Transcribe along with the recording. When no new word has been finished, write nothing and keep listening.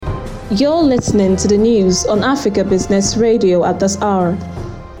You're listening to the news on Africa Business Radio at this hour.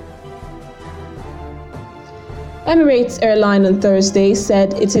 Emirates Airline on Thursday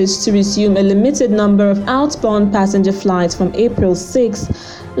said it is to resume a limited number of outbound passenger flights from April 6,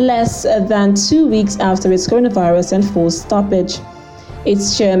 less than 2 weeks after its coronavirus enforced stoppage.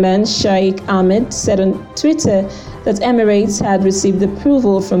 Its chairman, Sheikh Ahmed, said on Twitter that Emirates had received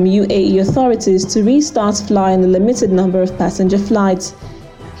approval from UAE authorities to restart flying a limited number of passenger flights.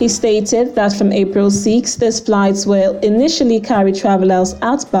 He stated that from April 6, these flights will initially carry travelers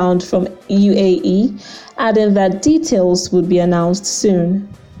outbound from UAE, adding that details would be announced soon.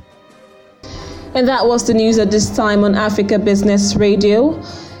 And that was the news at this time on Africa Business Radio.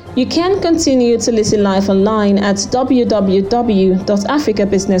 You can continue to listen live online at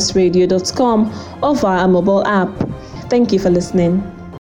www.africabusinessradio.com or via a mobile app. Thank you for listening.